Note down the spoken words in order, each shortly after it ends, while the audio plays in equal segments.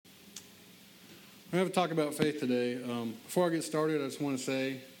We're going to talk about faith today. Before I get started, I just want to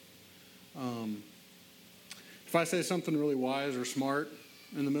say, if I say something really wise or smart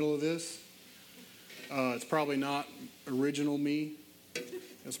in the middle of this, it's probably not original me.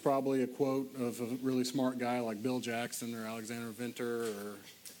 It's probably a quote of a really smart guy like Bill Jackson or Alexander Venter or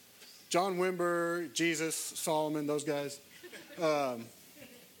John Wimber, Jesus, Solomon, those guys. I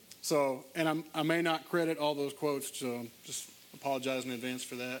may not credit all those quotes, so just apologize in advance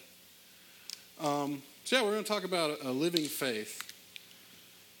for that. We're going to talk about a living faith.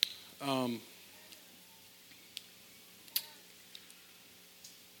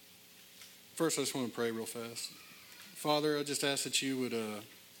 First, I just want to pray real fast. Father, I just ask that you would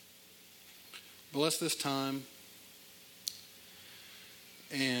bless this time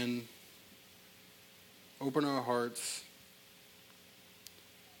and open our hearts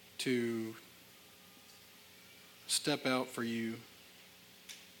to step out for you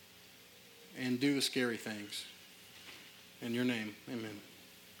and do the scary things. In your name, amen.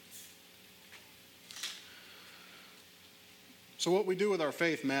 So what we do with our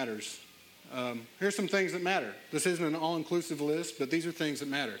faith matters. Here's some things that matter. This isn't an all-inclusive list, but these are things that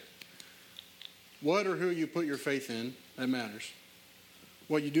matter. What or who you put your faith in, that matters.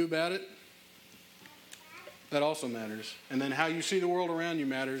 What you do about it, that also matters. And then how you see the world around you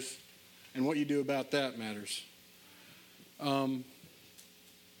matters, and what you do about that matters.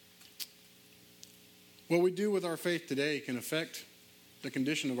 What we do with our faith today can affect the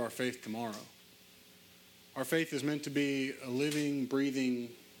condition of our faith tomorrow. Our faith is meant to be a living, breathing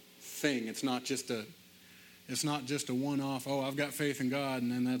thing. It's not just a one-off, oh, I've got faith in God,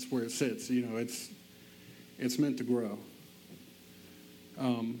 and then that's where it sits. It's meant to grow.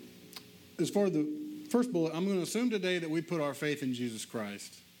 As far as the first bullet, I'm going to assume today that we put our faith in Jesus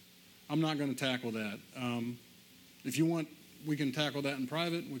Christ. I'm not going to tackle that. If you want, we can tackle that in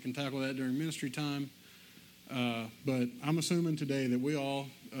private. We can tackle that during ministry time. But I'm assuming today that we all,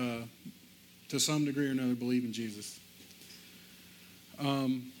 to some degree or another, believe in Jesus.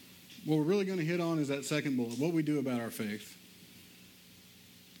 What we're really going to hit on is that second bullet, what we do about our faith.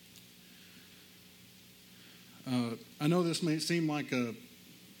 I know this may seem like a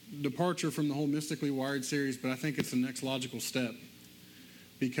departure from the whole Mystically Wired series, but I think it's the next logical step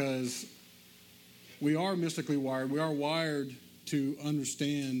because we are mystically wired. We are wired to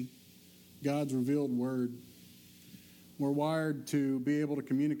understand God's revealed word. We're wired to be able to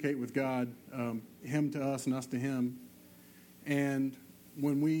communicate with God, Him to us and us to Him. And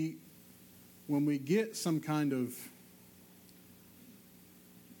when we get some kind of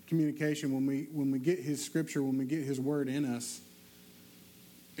communication, when we get His Scripture, when we get His Word in us,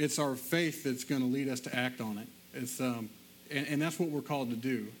 it's our faith that's going to lead us to act on it. It's and that's what we're called to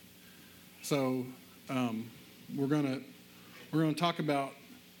do. So we're going to talk about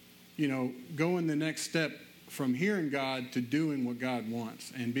going the next step from hearing God to doing what God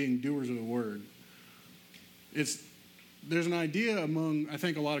wants and being doers of the Word. There's an idea among, I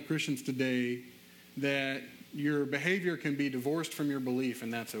think, a lot of Christians today that your behavior can be divorced from your belief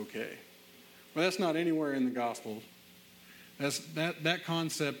and that's okay. Well, that's not anywhere in the gospel. That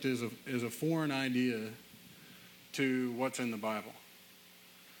concept is a foreign idea to what's in the Bible.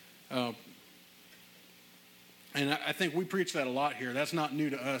 And I think we preach that a lot here. That's not new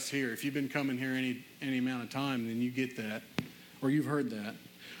to us here. If you've been coming here any amount of time, then you get that, or you've heard that.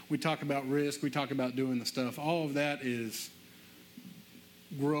 We talk about risk. We talk about doing the stuff. All of that is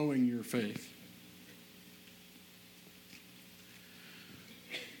growing your faith.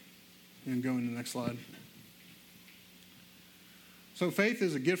 And go into the next slide. So faith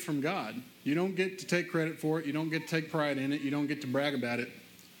is a gift from God. You don't get to take credit for it. You don't get to take pride in it. You don't get to brag about it.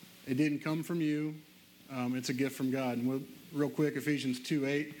 It didn't come from you. It's a gift from God. And real quick, Ephesians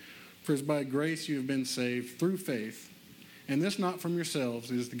 2:8, for it's by grace you have been saved through faith. And this not from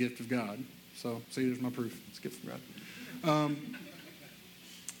yourselves, it is the gift of God. So, see, there's my proof. It's a gift from God.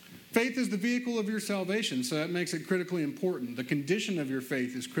 Faith is the vehicle of your salvation, so that makes it critically important. The condition of your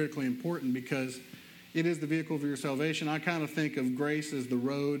faith is critically important because it is the vehicle of your salvation. I kind of think of grace as the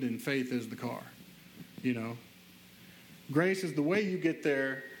road and faith as the car. Grace is the way you get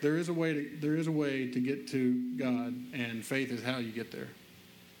there. There is a way to get to God, and faith is how you get there.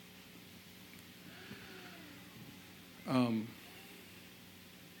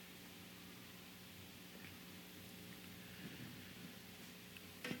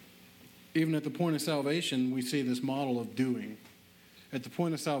 Even at the point of salvation, we see this model of doing. At the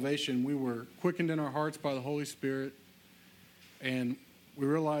point of salvation, we were quickened in our hearts by the Holy Spirit, and we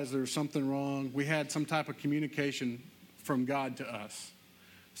realized there was something wrong. We had some type of communication from God to us,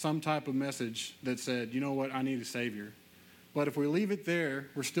 some type of message that said, you know what, I need a Savior. But if we leave it there,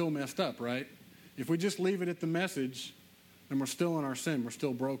 we're still messed up, right? If we just leave it at the message, then we're still in our sin. We're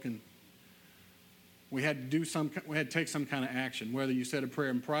still broken. We had to take some kind of action, whether you said a prayer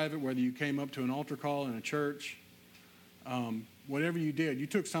in private, whether you came up to an altar call in a church, whatever you did, you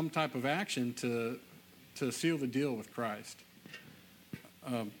took some type of action to seal the deal with Christ.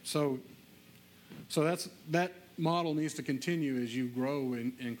 So that model needs to continue as you grow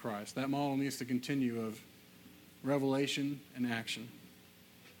in Christ. That model needs to continue of revelation and action.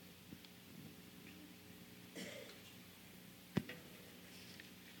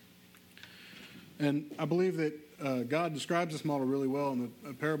 And I believe that God describes this model really well in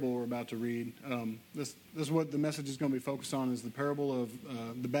the parable we're about to read. This is what the message is going to be focused on, is the parable of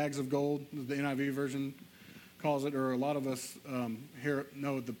the bags of gold. The NIV version calls it, or a lot of us here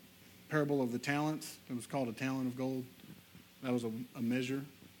know the parable of the talents. It was called a talent of gold. That was a measure.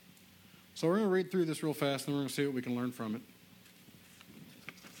 So we're going to read through this real fast, and we're going to see what we can learn from it.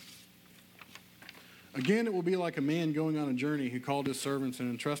 Again, it will be like a man going on a journey who called his servants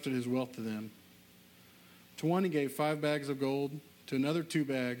and entrusted his wealth to them. To one he gave 5 bags of gold, to another 2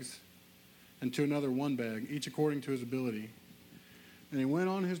 bags, and to another 1 bag, each according to his ability. And he went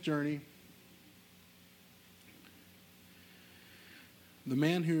on his journey. The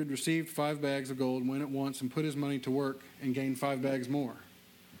man who had received 5 bags of gold went at once and put his money to work and gained 5 bags more.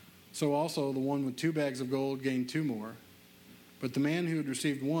 So also the one with 2 bags of gold gained 2 more. But the man who had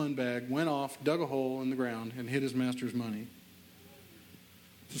received 1 bag went off, dug a hole in the ground, and hid his master's money.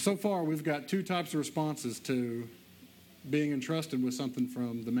 So far, we've got 2 types of responses to being entrusted with something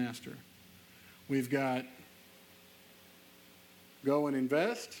from the master. We've got go and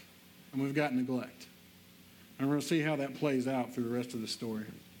invest, and we've got neglect. And we're going to see how that plays out through the rest of the story.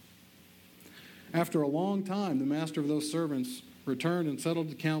 After a long time, the master of those servants returned and settled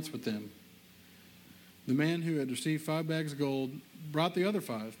accounts with them. The man who had received 5 bags of gold brought the other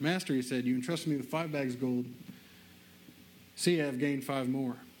 5. Master, he said, you entrusted me with 5 bags of gold. See, I have gained 5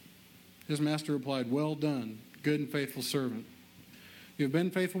 more. His master replied, well done, good and faithful servant. You have been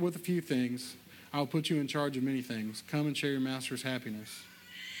faithful with a few things. I will put you in charge of many things. Come and share your master's happiness.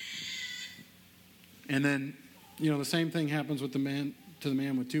 And then, the same thing happens with the man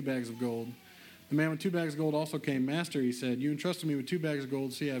with 2 bags of gold. The man with 2 bags of gold also came. Master, he said, you entrusted me with 2 bags of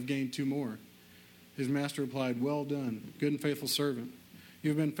gold. See, I have gained 2 more. His master replied, well done, good and faithful servant. You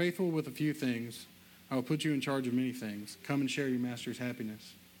have been faithful with a few things. I will put you in charge of many things. Come and share your master's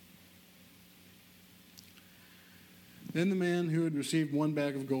happiness. Then the man who had received 1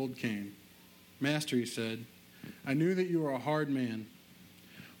 bag of gold came. Master, he said, I knew that you are a hard man,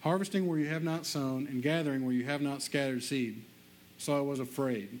 harvesting where you have not sown and gathering where you have not scattered seed. So I was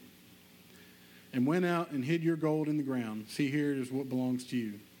afraid and went out and hid your gold in the ground. See, here it is what belongs to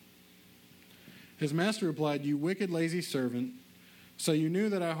you. His master replied, you wicked, lazy servant. So you knew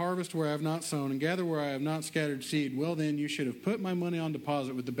that I harvest where I have not sown and gather where I have not scattered seed. Well, then you should have put my money on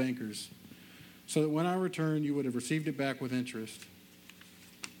deposit with the bankers, so that when I return, you would have received it back with interest.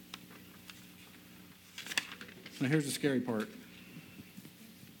 Now here's the scary part.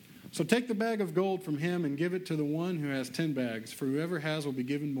 So take the bag of gold from him and give it to the one who has 10 bags. For whoever has will be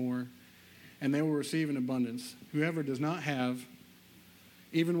given more, and they will receive in abundance. Whoever does not have,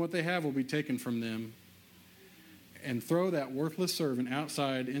 even what they have will be taken from them. And throw that worthless servant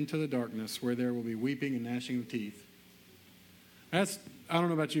outside into the darkness, where there will be weeping and gnashing of teeth. I don't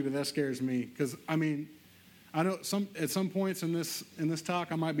know about you, but that scares me. Because, I know at some points in this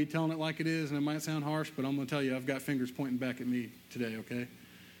talk, I might be telling it like it is, and it might sound harsh, but I'm going to tell you, I've got fingers pointing back at me today, okay?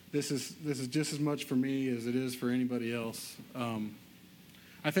 This is just as much for me as it is for anybody else.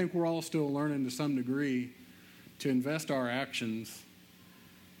 I think we're all still learning to some degree to invest our actions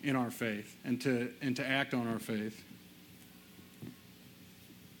in our faith and to act on our faith.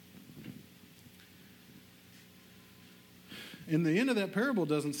 And the end of that parable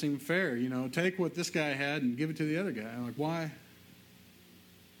doesn't seem fair. Take what this guy had and give it to the other guy. I'm like, why?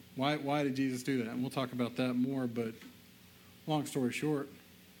 Why did Jesus do that? And we'll talk about that more, but long story short,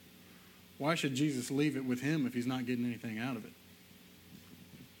 why should Jesus leave it with him if he's not getting anything out of it?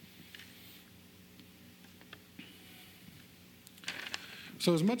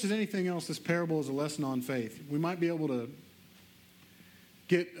 So as much as anything else, this parable is a lesson on faith. We might be able to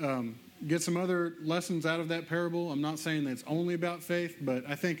get some other lessons out of that parable. I'm not saying that it's only about faith, but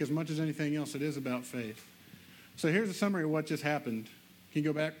I think as much as anything else, it is about faith. So here's a summary of what just happened. Can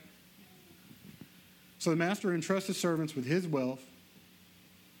you go back? So the master entrusts his servants with his wealth.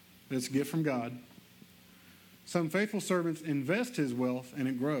 It's a gift from God. Some faithful servants invest his wealth, and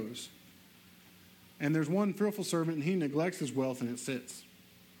it grows. And there's one fearful servant, and he neglects his wealth, and it sits.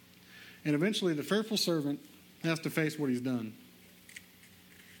 And eventually, the fearful servant has to face what he's done.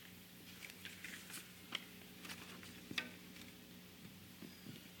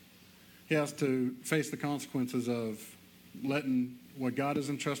 he has to face the consequences of letting what God has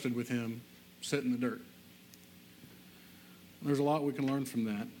entrusted with him sit in the dirt. There's a lot we can learn from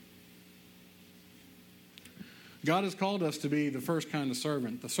that. God has called us to be the first kind of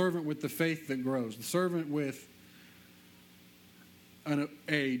servant, the servant with the faith that grows, the servant with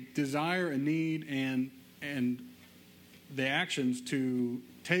a desire, a need, and the actions to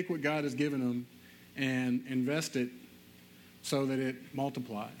take what God has given them and invest it so that it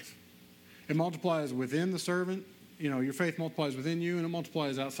multiplies. It multiplies within the servant. Your faith multiplies within you, and it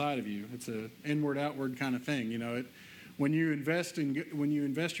multiplies outside of you. It's an inward, outward kind of thing. When you invest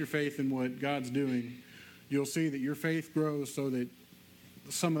your faith in what God's doing, you'll see that your faith grows so that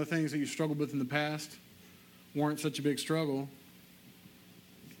some of the things that you struggled with in the past weren't such a big struggle.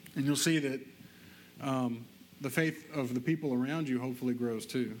 And you'll see that the faith of the people around you hopefully grows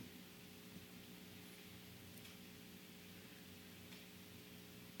too.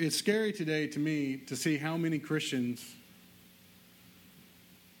 It's scary today to me to see how many Christians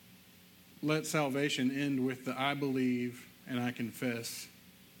let salvation end with the I believe and I confess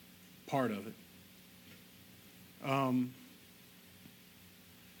part of it.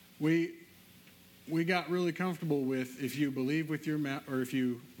 We got really comfortable with if you believe with your mouth, or if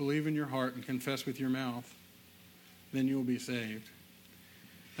you believe in your heart and confess with your mouth, then you will be saved.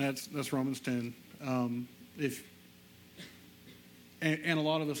 That's Romans 10. And a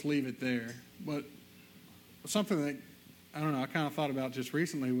lot of us leave it there. But something that, I kind of thought about just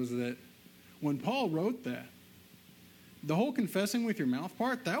recently was that when Paul wrote that, the whole confessing with your mouth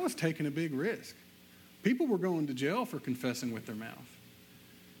part, that was taking a big risk. People were going to jail for confessing with their mouth.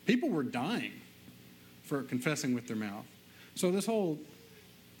 People were dying for confessing with their mouth. So this whole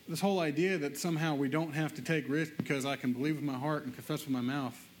idea that somehow we don't have to take risk because I can believe with my heart and confess with my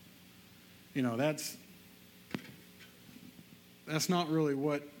mouth, that's not really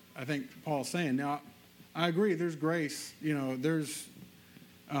what I think Paul's saying. Now, I agree. There's grace. There's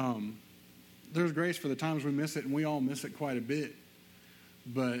grace for the times we miss it, and we all miss it quite a bit.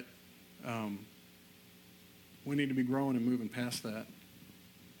 But we need to be growing and moving past that.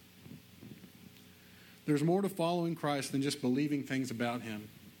 There's more to following Christ than just believing things about him.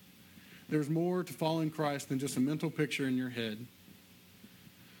 There's more to following Christ than just a mental picture in your head.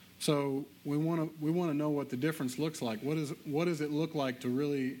 So we want to know what the difference looks like. What does it look like to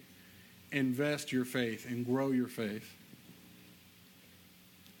really invest your faith and grow your faith?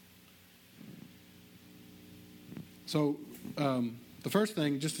 So the first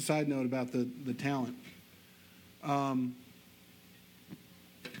thing, just a side note about the talent.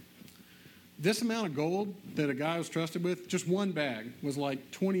 This amount of gold that a guy was trusted with, just one bag, was like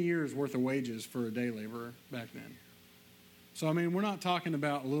 20 years worth of wages for a day laborer back then. So, we're not talking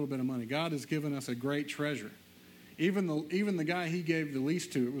about a little bit of money. God has given us a great treasure. Even the guy he gave the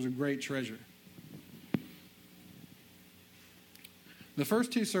least to, it was a great treasure. The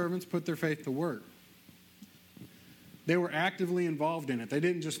first two servants put their faith to work. They were actively involved in it. They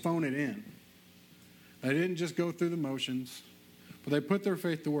didn't just phone it in. They didn't just go through the motions, but they put their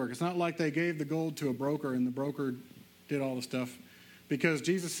faith to work. It's not like they gave the gold to a broker and the broker did all the stuff. Because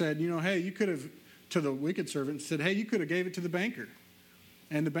Jesus said, hey, you could have, to the wicked servant, said, hey, you could have gave it to the banker.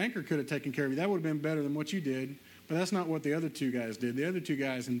 And the banker could have taken care of you. That would have been better than what you did. But that's not what the other two guys did. The other two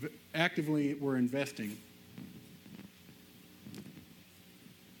guys actively were investing.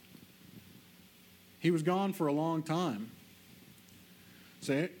 He was gone for a long time.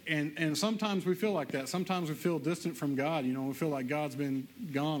 So, and sometimes we feel like that. Sometimes we feel distant from God. We feel like God's been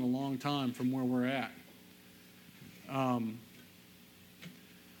gone a long time from where we're at.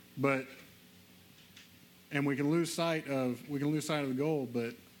 And we can lose sight of the goal,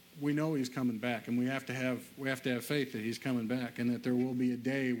 but we know he's coming back, and we have to have faith that he's coming back, and that there will be a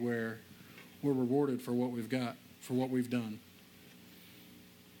day where we're rewarded for what we've got, for what we've done.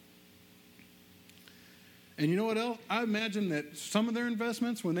 And you know what else? I imagine that some of their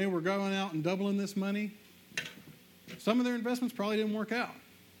investments, when they were going out and doubling this money, some of their investments probably didn't work out.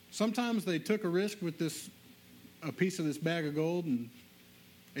 Sometimes they took a risk with a piece of this bag of gold, and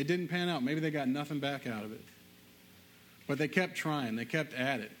it didn't pan out. Maybe they got nothing back out of it. But they kept trying. They kept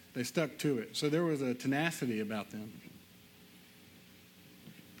at it. They stuck to it. So there was a tenacity about them.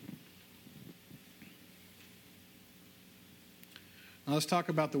 Now let's talk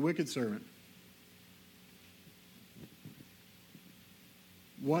about the wicked servant.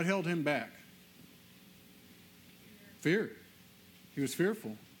 What held him back? Fear. He was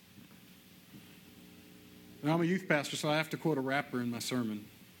fearful. Now, I'm a youth pastor, so I have to quote a rapper in my sermon.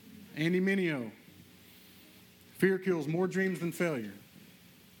 Andy Mineo. Fear kills more dreams than failure.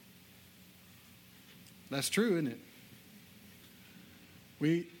 That's true, isn't it?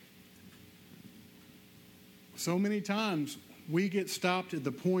 so many times we get stopped at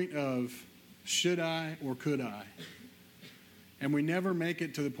the point of should I or could I? And we never make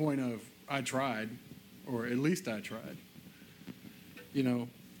it to the point of I tried, or at least I tried. You know,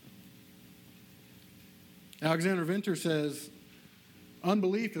 Alexander Venter says,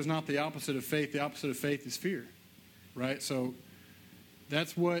 unbelief is not the opposite of faith. The opposite of faith is fear, right? So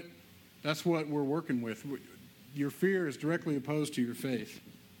that's what we're working with. Your fear is directly opposed to your faith.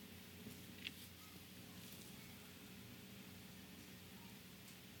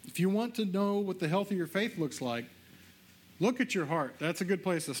 If you want to know what the health of your faith looks like, look at your heart. That's a good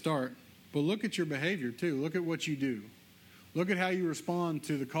place to start. But look at your behavior too. Look at what you do. Look at how you respond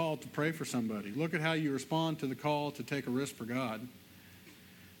to the call to pray for somebody. Look at how you respond to the call to take a risk for God.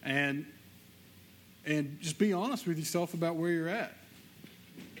 And just be honest with yourself about where you're at.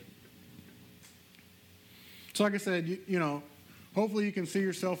 So like I said, you know, hopefully you can see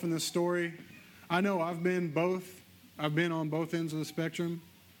yourself in this story. I know I've been on both ends of the spectrum.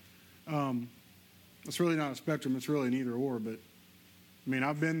 It's really not a spectrum, it's really an either or, but I mean,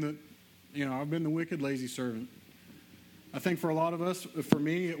 I've been the wicked, lazy servant. I think for a lot of us, for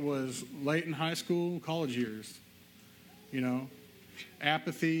me, it was late in high school, college years. You know,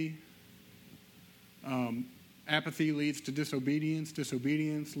 apathy. Apathy leads to disobedience.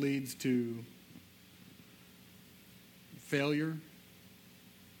 Disobedience leads to failure.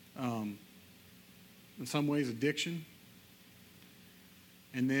 In some ways, addiction.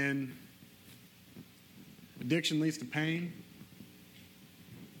 And then addiction leads to pain.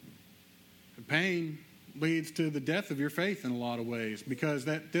 And pain leads to the death of your faith in a lot of ways, because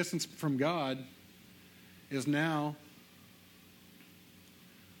that distance from God is now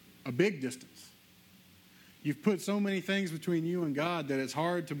a big distance. You've put so many things between you and God that it's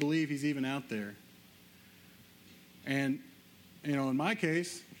hard to believe He's even out there. And, you know, in my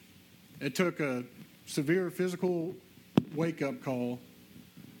case, it took a severe physical wake-up call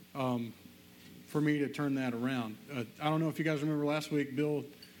for me to turn that around. I don't know if you guys remember last week, Bill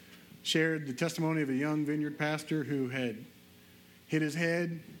shared the testimony of a young vineyard pastor who had hit his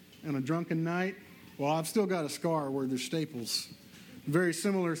head on a drunken night. Well, I've still got a scar where there's staples. Very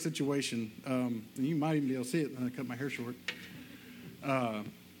similar situation. And you might even be able to see it when I cut my hair short.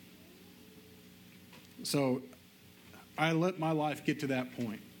 So I let my life get to that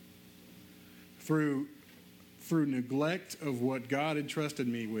point through neglect of what God had trusted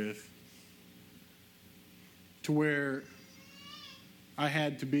me with, to where I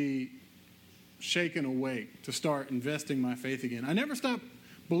had to be shaken awake to start investing my faith again. I never stopped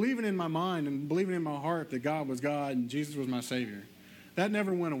believing in my mind and believing in my heart that God was God and Jesus was my Savior. That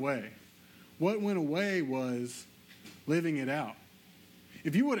never went away. What went away was living it out.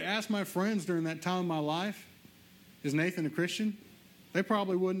 If you would have asked my friends during that time of my life, is Nathan a Christian? They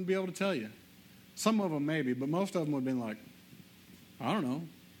probably wouldn't be able to tell you. Some of them maybe, but most of them would have been like, I don't know.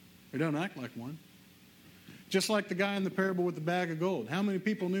 He doesn't act like one. Just like the guy in the parable with the bag of gold. How many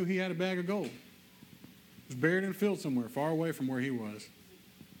people knew he had a bag of gold? It was buried in a field somewhere far away from where he was.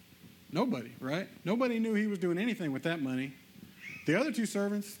 Nobody, right? Nobody knew he was doing anything with that money. The other two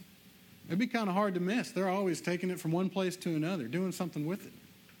servants, it'd be kind of hard to miss. They're always taking it from one place to another, doing something with it.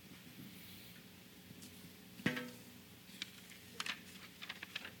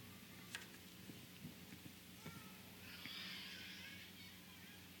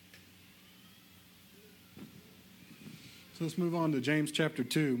 So let's move on to James chapter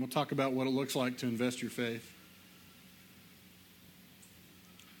 2, and we'll talk about what it looks like to invest your faith.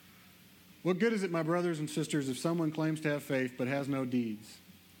 What good is it, my brothers and sisters, if someone claims to have faith but has no deeds?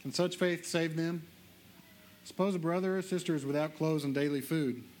 Can such faith save them? Suppose a brother or sister is without clothes and daily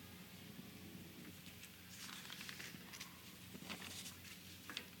food.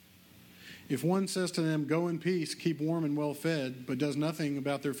 If one says to them, go in peace, keep warm and well fed, but does nothing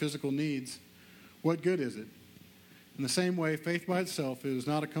about their physical needs, what good is it? In the same way, faith by itself, if it is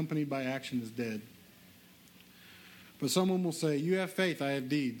not accompanied by action, is dead. But someone will say, you have faith, I have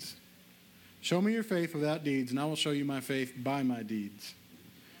deeds. Show me your faith without deeds, and I will show you my faith by my deeds.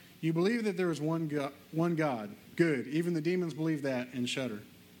 You believe that there is one God. Good. Even the demons believe that and shudder.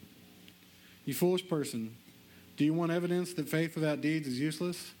 You foolish person, do you want evidence that faith without deeds is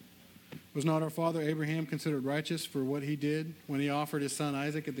useless? Was not our father Abraham considered righteous for what he did when he offered his son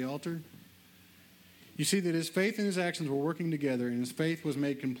Isaac at the altar? You see that his faith and his actions were working together, and his faith was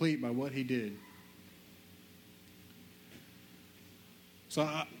made complete by what he did. So,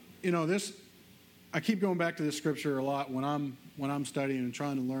 I keep going back to this scripture a lot when I'm studying and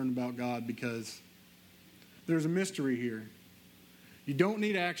trying to learn about God, because there's a mystery here. You don't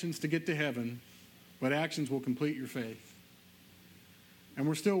need actions to get to heaven, but actions will complete your faith. And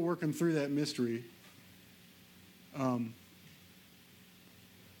we're still working through that mystery. But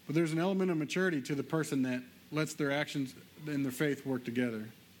there's an element of maturity to the person that lets their actions and their faith work together.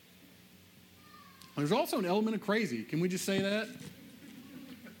 There's also an element of crazy. Can we just say that?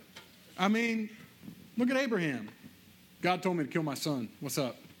 I mean, look at Abraham. God told me to kill my son. What's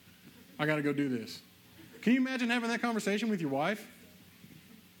up? I got to go do this. Can you imagine having that conversation with your wife?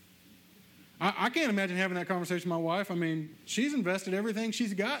 I can't imagine having that conversation with my wife. I mean, she's invested everything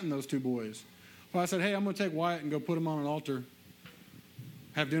she's got in those two boys. Well, I said, hey, I'm going to take Wyatt and go put him on an altar.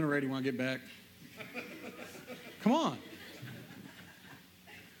 Have dinner ready when I get back. Come on.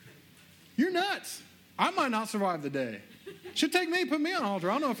 You're nuts. I might not survive the day. Should take me, put me on an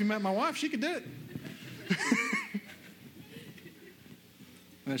altar. I don't know if you met my wife. She could do it.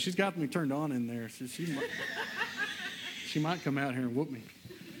 Now, she's got me turned on in there. So she might come out here and whoop me.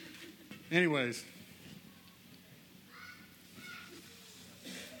 Anyways.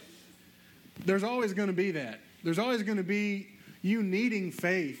 There's always going to be that. There's always going to be you needing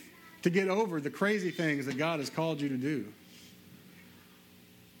faith to get over the crazy things that God has called you to do.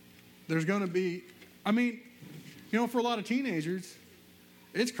 There's going to be, I mean, you know, for a lot of teenagers,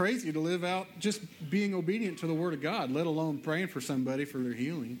 it's crazy to live out just being obedient to the Word of God, let alone praying for somebody for their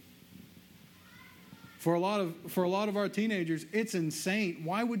healing. For a lot of our teenagers, it's insane.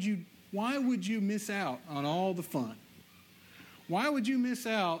 Why would you miss out on all the fun? Why would you miss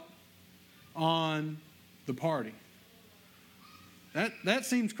out on the party? That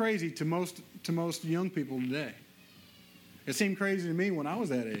seems crazy to most young people today. It seemed crazy to me when I was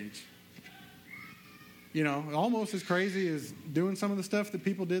that age. You know, almost as crazy as doing some of the stuff that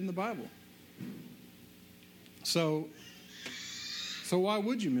people did in the Bible. So why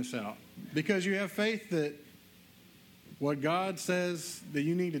would you miss out? Because you have faith that what God says that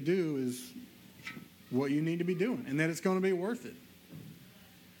you need to do is what you need to be doing, and that it's going to be worth it.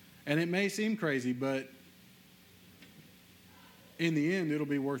 And it may seem crazy, but in the end, it'll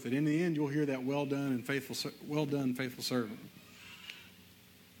be worth it. In the end, you'll hear that well done, faithful servant.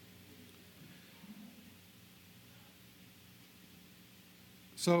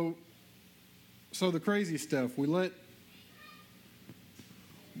 So the crazy stuff, we let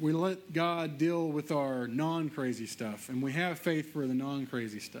God deal with our non-crazy stuff, and we have faith for the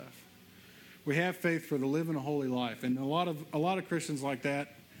non-crazy stuff. We have faith for the living a holy life, and a lot of Christians like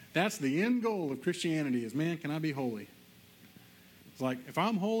that. That's the end goal of Christianity is, man, can I be holy? It's like, if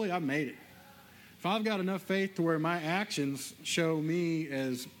I'm holy, I've made it. If I've got enough faith to where my actions show me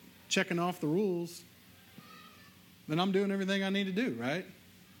as checking off the rules, then I'm doing everything I need to do, right?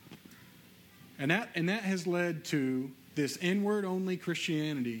 And that has led to this inward-only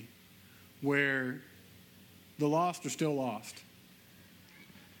Christianity where the lost are still lost.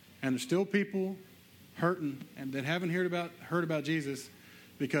 And there's still people hurting and that haven't heard about Jesus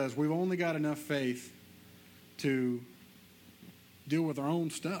because we've only got enough faith to deal with our own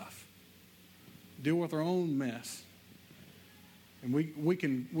stuff, deal with our own mess. And we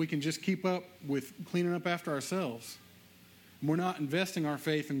can just keep up with cleaning up after ourselves. And we're not investing our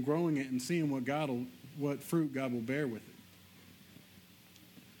faith and growing it and seeing what fruit God will bear with it.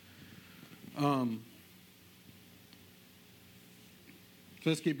 So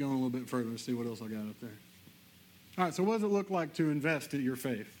let's keep going a little bit further. Let's see what else I got up there. All right, so what does it look like to invest in your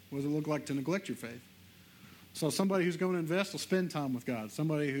faith? What does it look like to neglect your faith? So somebody who's going to invest will spend time with God.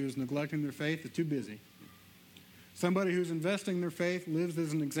 Somebody who's neglecting their faith is too busy. Somebody who's investing their faith lives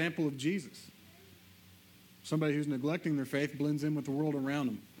as an example of Jesus. Somebody who's neglecting their faith blends in with the world around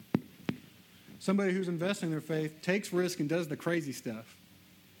them. Somebody who's investing their faith takes risk and does the crazy stuff.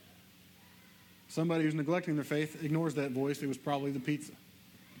 Somebody who's neglecting their faith ignores that voice. It was probably the pizza.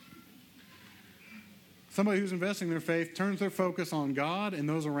 Somebody who's investing their faith turns their focus on God and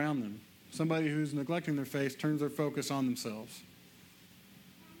those around them. Somebody who's neglecting their faith turns their focus on themselves.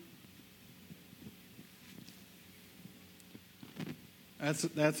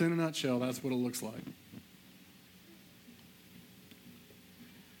 That's in a nutshell. That's what it looks like.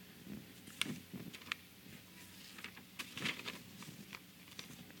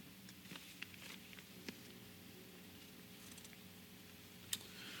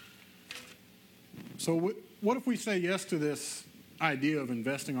 So what if we say yes to this idea of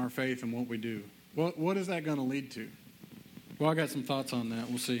investing our faith in what we do? What is that going to lead to? Well, I got some thoughts on that.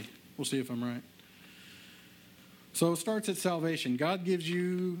 We'll see. We'll see if I'm right. So it starts at salvation. God gives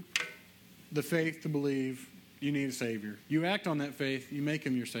you the faith to believe you need a Savior. You act on that faith. You make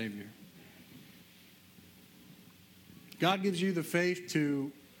Him your Savior. God gives you the faith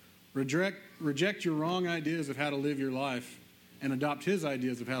to reject your wrong ideas of how to live your life and adopt His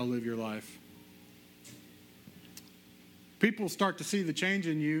ideas of how to live your life. People start to see the change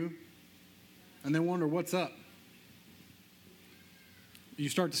in you and they wonder what's up. You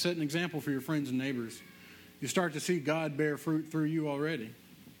start to set an example for your friends and neighbors. You start to see God bear fruit through you already.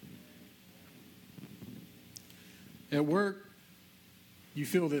 At work, you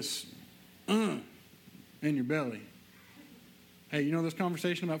feel this in your belly. Hey, you know this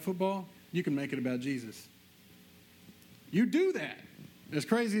conversation about football? You can make it about Jesus. You do that. As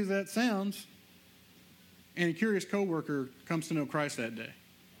crazy as that sounds, and a curious coworker comes to know Christ that day.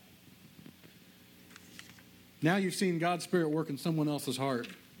 Now you've seen God's Spirit work in someone else's heart.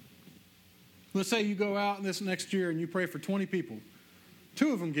 Let's say you go out this next year and you pray for 20 people.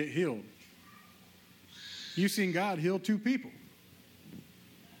 2 of them get healed. You've seen God heal 2 people.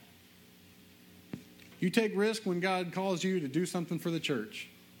 You take risk when God calls you to do something for the church,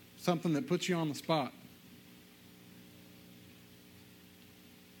 something that puts you on the spot.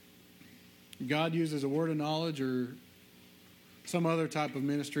 God uses a word of knowledge or some other type of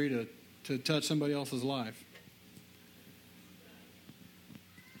ministry to touch somebody else's life.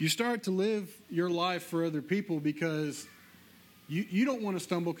 You start to live your life for other people because you don't want to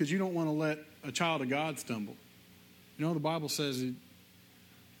stumble because you don't want to let a child of God stumble. You know, the Bible says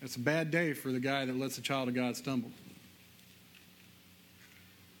it's a bad day for the guy that lets a child of God stumble.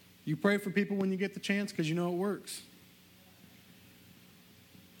 You pray for people when you get the chance because you know it works.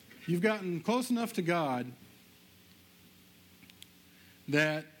 You've gotten close enough to God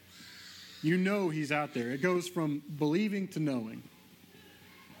that you know He's out there. It goes from believing to knowing.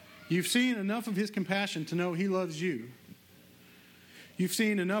 You've seen enough of His compassion to know He loves you. You've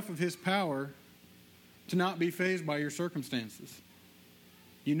seen enough of His power to not be fazed by your circumstances.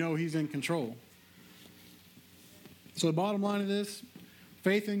 You know He's in control. So the bottom line of this,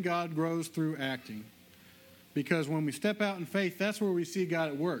 faith in God grows through acting. Because when we step out in faith, that's where we see God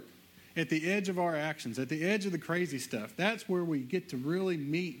at work. At the edge of our actions, at the edge of the crazy stuff. That's where we get to really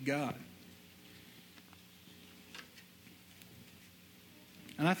meet God.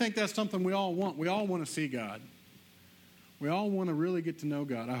 And I think that's something we all want. We all want to see God. We all want to really get to know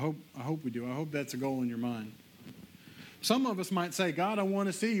God. I hope we do. I hope that's a goal in your mind. Some of us might say, God, I want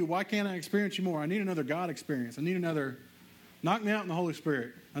to see you. Why can't I experience you more? I need another God experience. I need another, knock me out in the Holy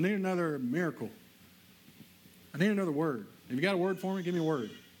Spirit. I need another miracle. I need another word. Have you got a word for me? Give me a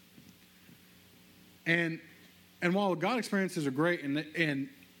word. And while God experiences are great, and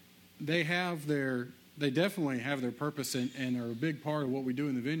they definitely have their purpose and are a big part of what we do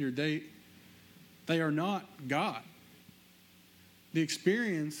in the vineyard, they are not God. The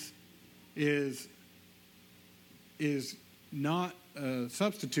experience is not a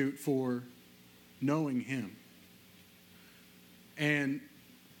substitute for knowing Him. And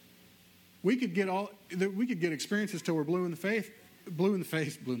we could get experiences till we're blue in the face,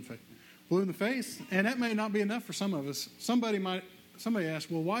 and that may not be enough for some of us. Somebody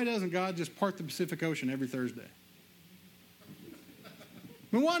asks, well, why doesn't God just part the Pacific Ocean every Thursday?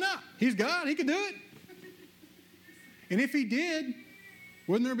 I mean, why not? He's God. He can do it. And if He did,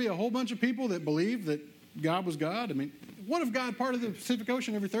 wouldn't there be a whole bunch of people that believed that God was God? I mean, what if God parted the Pacific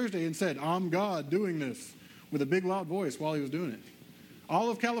Ocean every Thursday and said, I'm God doing this, with a big loud voice while He was doing it? All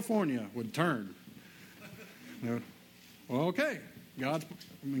of California would turn. Well, okay. God's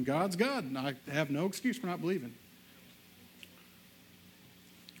God, and I have no excuse for not believing.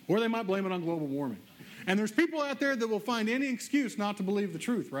 Or they might blame it on global warming. And there's people out there that will find any excuse not to believe the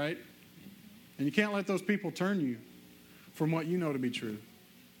truth, right? And you can't let those people turn you from what you know to be true.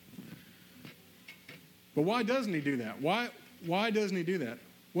 But why doesn't He do that? Why doesn't He do that?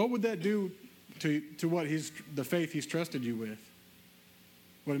 What would that do to what the faith He's trusted you with?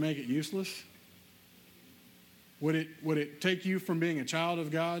 Would it make it useless? Would it take you from being a child of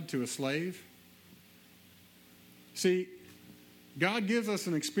God to a slave? See, God gives us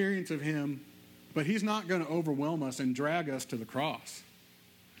an experience of Him, but He's not going to overwhelm us and drag us to the cross.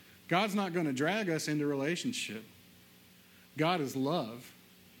 God's not going to drag us into relationship. God is love.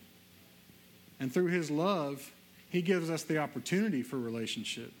 And through His love, He gives us the opportunity for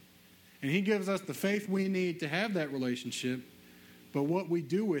relationship. And He gives us the faith we need to have that relationship, but what we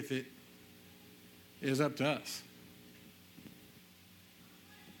do with it is up to us.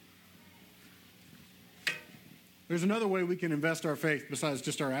 There's another way we can invest our faith besides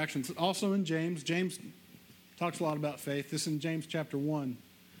just our actions. Also in James. James talks a lot about faith. This is in James chapter 1,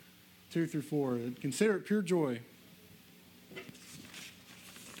 2 through 4. Consider it pure joy.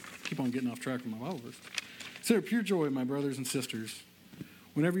 Keep on getting off track with my Bible verse. Consider it pure joy, my brothers and sisters,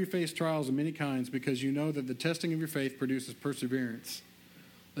 whenever you face trials of many kinds, because you know that the testing of your faith produces perseverance.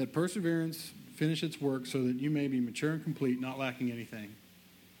 Let perseverance finish its work so that you may be mature and complete, not lacking anything.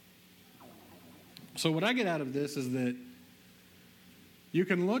 So what I get out of this is that you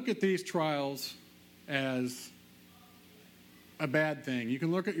can look at these trials as a bad thing. You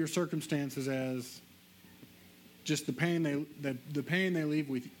can look at your circumstances as just the pain they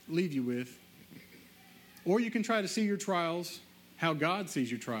leave you with. Or you can try to see your trials how God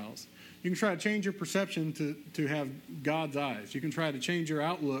sees your trials. You can try to change your perception to have God's eyes. You can try to change your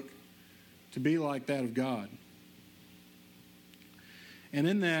outlook to be like that of God. And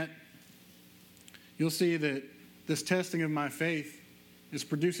in that, you'll see that this testing of my faith is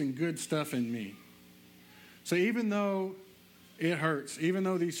producing good stuff in me. So even though it hurts, even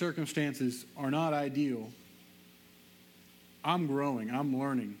though these circumstances are not ideal, I'm growing, I'm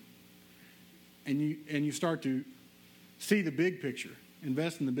learning. And you start to see the big picture,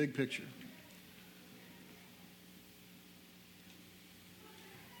 invest in the big picture.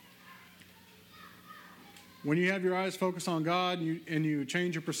 When you have your eyes focused on God and you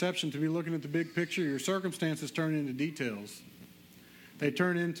change your perception to be looking at the big picture, your circumstances turn into details. They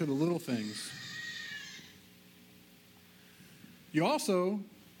turn into the little things. You also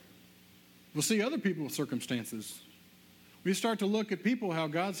will see other people's circumstances. When you start to look at people, how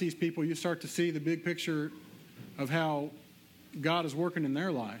God sees people, you start to see the big picture of how God is working in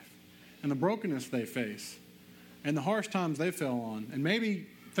their life and the brokenness they face and the harsh times they fell on. And maybe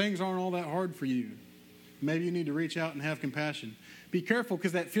things aren't all that hard for you. Maybe you need to reach out and have compassion. Be careful,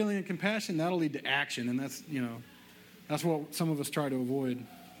 because that feeling of compassion, that'll lead to action. And that's what some of us try to avoid.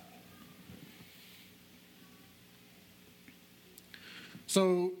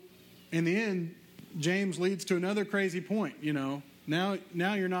 So in the end, James leads to another crazy point. Now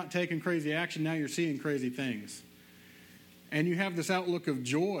you're not taking crazy action. Now you're seeing crazy things. And you have this outlook of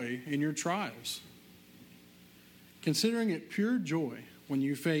joy in your trials. Considering it pure joy when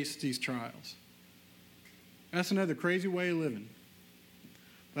you face these trials. That's another crazy way of living.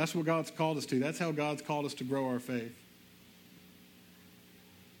 That's what God's called us to. That's how God's called us to grow our faith.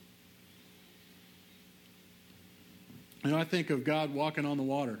 I think of God walking on the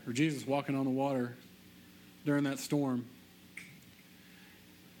water, or Jesus walking on the water during that storm.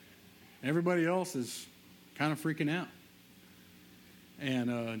 Everybody else is kind of freaking out.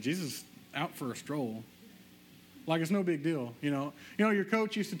 And Jesus out for a stroll. Like it's no big deal, your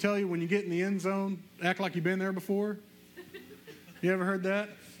coach used to tell you when you get in the end zone, act like you've been there before. You ever heard that?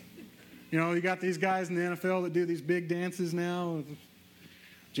 You got these guys in the NFL that do these big dances now.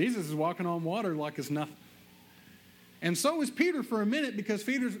 Jesus is walking on water like it's nothing. And so is Peter for a minute, because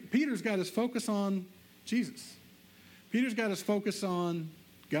Peter's got his focus on Jesus. Peter's got his focus on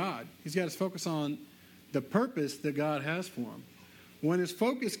God. He's got his focus on the purpose that God has for him. When his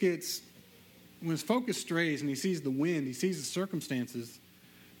focus strays and he sees the wind, he sees the circumstances,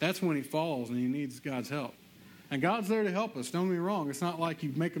 that's when he falls and he needs God's help. And God's there to help us. Don't get me wrong. It's not like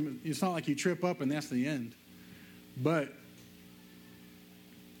it's not like you trip up and that's the end. But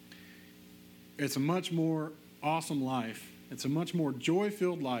it's a much more awesome life. It's a much more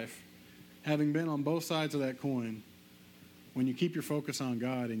joy-filled life, having been on both sides of that coin, when you keep your focus on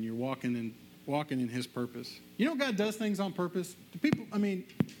God and you're walking in His purpose. God does things on purpose.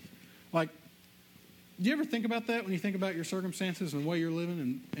 Do you ever think about that when you think about your circumstances and the way you're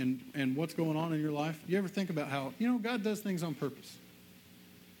living and what's going on in your life? Do you ever think about how, God does things on purpose?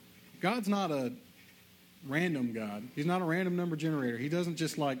 God's not a random God. He's not a random number generator. He doesn't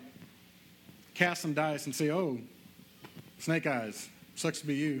just cast some dice and say, oh, snake eyes, sucks to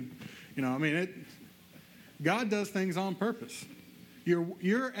be you. God does things on purpose.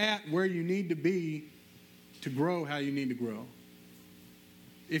 You're at where you need to be to grow how you need to grow.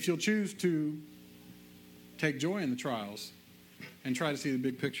 If you'll choose to take joy in the trials and try to see the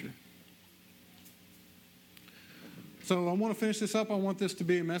big picture. So I want to finish this up. I want this to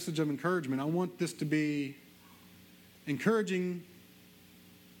be a message of encouragement. I want this to be encouraging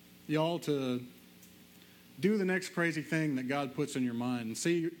y'all to do the next crazy thing that God puts in your mind and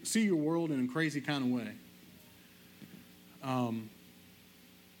see your world in a crazy kind of way.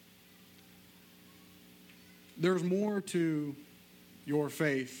 There's more to your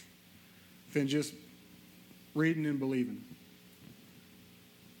faith than just reading and believing.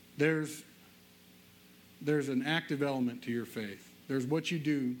 There's an active element to your faith. There's what you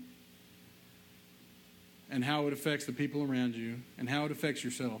do and how it affects the people around you and how it affects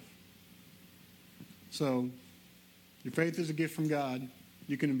yourself. So, your faith is a gift from God.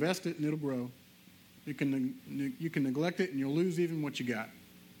 You can invest it and it'll grow. You can neglect it and you'll lose even what you got.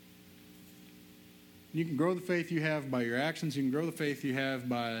 You can grow the faith you have by your actions. You can grow the faith you have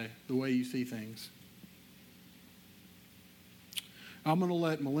by the way you see things. I'm going to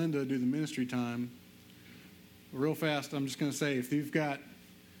let Melinda do the ministry time. Real fast, I'm just going to say,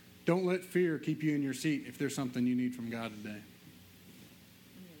 don't let fear keep you in your seat if there's something you need from God today.